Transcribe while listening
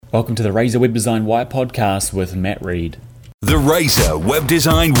Welcome to the Razor Web Design Wire podcast with Matt Reed. The Razor Web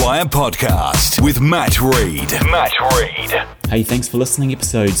Design Wire podcast with Matt Reed. Hey, thanks for listening.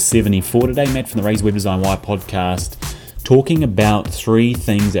 Episode 74 today. Matt from the Razor Web Design Wire podcast, talking about 3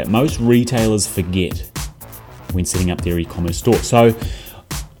 things that most retailers forget when setting up their e-commerce store. So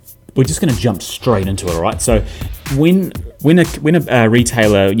we're just going to jump straight into it, all right? So when a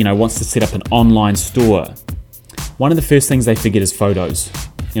retailer wants to set up an online store, one of the first things they forget is photos.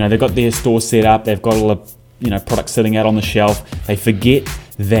 They've got their store set up, they've got all the products sitting out on the shelf. They forget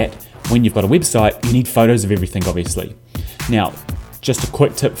that when you've got a website, you need photos of everything, obviously. Now, just a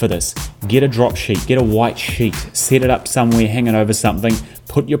quick tip for this: get a drop sheet, get a white sheet, set it up somewhere, hang it over something,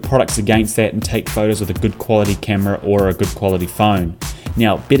 put your products against that, and take photos with a good quality camera or a good quality phone.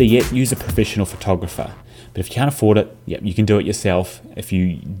 Now, better yet, use a professional photographer. But if you can't afford it, you can do it yourself if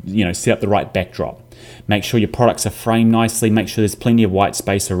you set up the right backdrop. Make sure your products are framed nicely, make sure there's plenty of white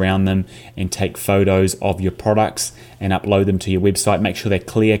space around them, and take photos of your products and upload them to your website. Make sure they're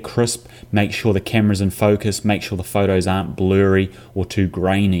clear, crisp, make sure the camera's in focus, make sure the photos aren't blurry or too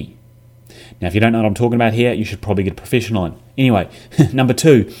grainy. Now, if you don't know what I'm talking about here, you should probably get a professional in. Anyway, number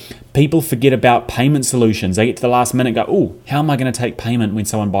 2, people forget about payment solutions. They get to the last minute and go, how am I going to take payment when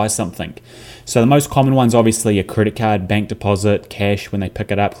someone buys something? So the most common ones, obviously, are credit card, bank deposit, cash when they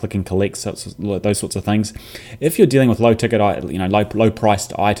pick it up, click and collect, those sorts of things. If you're dealing with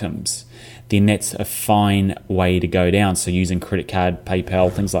low-priced items, then that's a fine way to go down. So using credit card,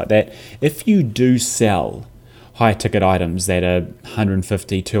 PayPal, things like that. If you do sell higher ticket items that are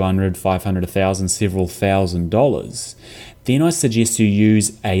 $150, $200, $500, $1,000, several $1,000s, then I suggest you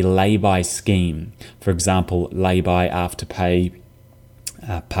use a lay-by scheme. For example, lay-by, Afterpay,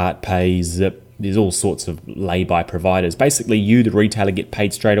 Part Pay, Zip. There's all sorts of lay-by providers. Basically, you, the retailer, get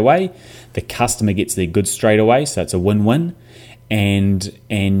paid straight away. The customer gets their goods straight away, so it's a win-win. And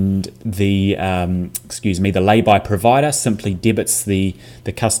the lay-by provider simply debits the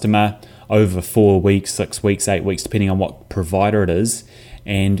customer over 4 weeks, 6 weeks, 8 weeks, depending on what provider it is.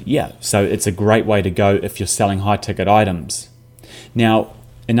 And so it's a great way to go if you're selling high-ticket items. Now,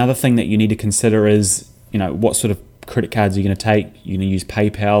 another thing that you need to consider is, what sort of credit cards are you going to take? You're going to use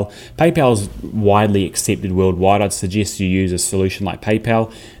PayPal. PayPal is widely accepted worldwide. I'd suggest you use a solution like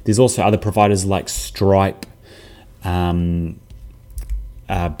PayPal. There's also other providers like Stripe,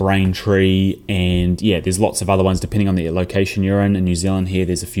 Braintree, and there's lots of other ones depending on the location you're in. In New Zealand here,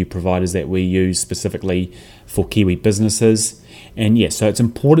 there's a few providers that we use specifically for Kiwi businesses. And so it's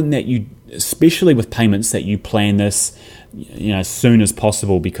important that you, especially with payments, that you plan this as soon as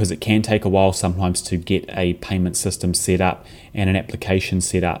possible, because it can take a while sometimes to get a payment system set up and an application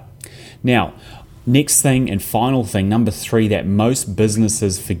set up. Now, next thing and final thing, number 3, that most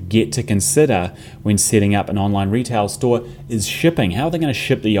businesses forget to consider when setting up an online retail store is shipping. How are they going to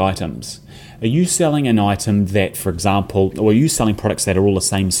ship the items? Are you selling an item that, for example, or are you selling products that are all the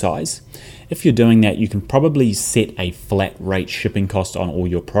same size? If you're doing that, you can probably set a flat rate shipping cost on all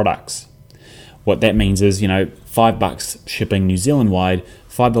your products. What that means is, $5 shipping New Zealand wide,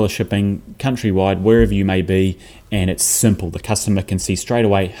 $5 shipping countrywide, wherever you may be, and it's simple. The customer can see straight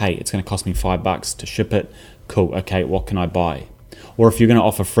away, hey, it's going to cost me $5 to ship it. Cool, okay, what can I buy? Or if you're going to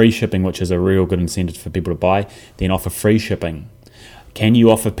offer free shipping, which is a real good incentive for people to buy, then offer free shipping. Can you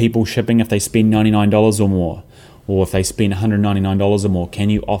offer people shipping if they spend $99 or more? Or if they spend $199 or more, can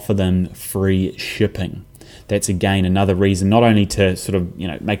you offer them free shipping? That's again another reason, not only to sort of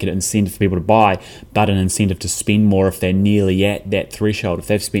make it an incentive for people to buy, but an incentive to spend more if they're nearly at that threshold. If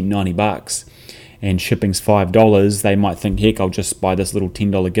they've spent $90 and shipping's $5, they might think, heck, I'll just buy this little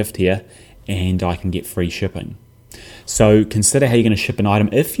 $10 gift here and I can get free shipping. So consider how you're going to ship an item.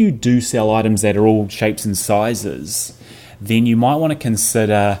 If you do sell items that are all shapes and sizes, then you might want to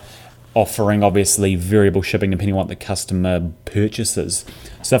consider offering, obviously, variable shipping depending on what the customer purchases.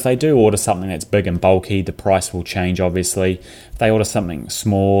 So if they do order something that's big and bulky, the price will change, obviously. If they order something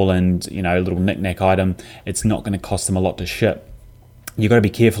small and, a little knick-knack item, it's not going to cost them a lot to ship. You've got to be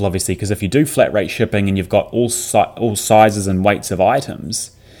careful, obviously, because if you do flat rate shipping and you've got all sizes and weights of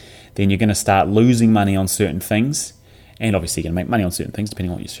items, then you're going to start losing money on certain things. And obviously you're going to make money on certain things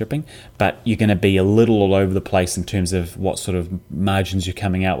depending on what you're shipping, but you're going to be a little all over the place in terms of what sort of margins you're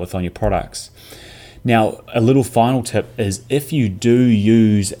coming out with on your products. Now, a little final tip is if you do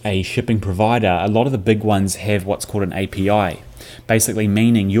use a shipping provider, a lot of the big ones have what's called an API, basically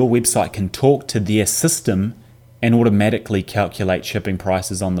meaning your website can talk to their system and automatically calculate shipping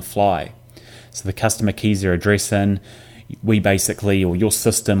prices on the fly. So the customer keys their address in, we basically, or your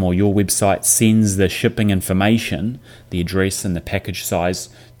system or your website sends the shipping information, the address and the package size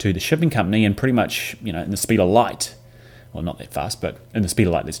to the shipping company, and pretty much, in the speed of light, well, not that fast, but in the speed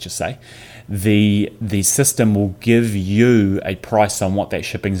of light, let's just say, the system will give you a price on what that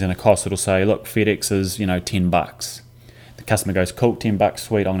shipping's going to cost. It'll say, look, FedEx is, $10. The customer goes, cool, $10,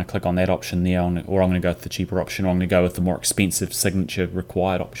 sweet, I'm going to click on that option there, or I'm going to go with the cheaper option, or I'm going to go with the more expensive signature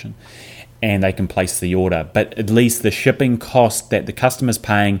required option. And they can place the order. But at least the shipping cost that the customer's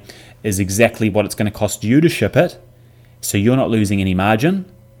paying is exactly what it's going to cost you to ship it, so you're not losing any margin.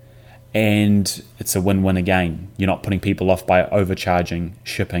 And it's a win-win again. You're not putting people off by overcharging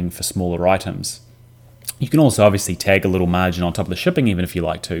shipping for smaller items. You can also obviously tag a little margin on top of the shipping even if you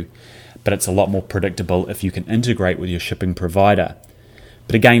like to, but it's a lot more predictable if you can integrate with your shipping provider.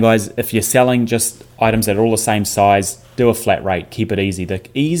 But again, guys, if you're selling just items that are all the same size, do a flat rate. Keep it easy. The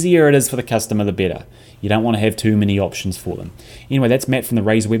easier it is for the customer, the better. You don't want to have too many options for them. Anyway, that's Matt from the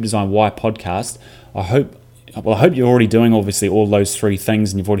Razor Web Design Wire podcast. I hope you're already doing, obviously, all those 3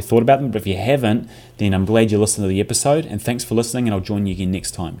 things and you've already thought about them. But if you haven't, then I'm glad you listened to the episode. And thanks for listening, and I'll join you again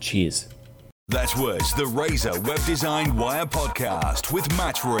next time. Cheers. That was the Razor Web Design Wire podcast with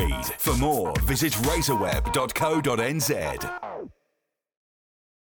Matt Reed. For more, visit razorweb.co.nz.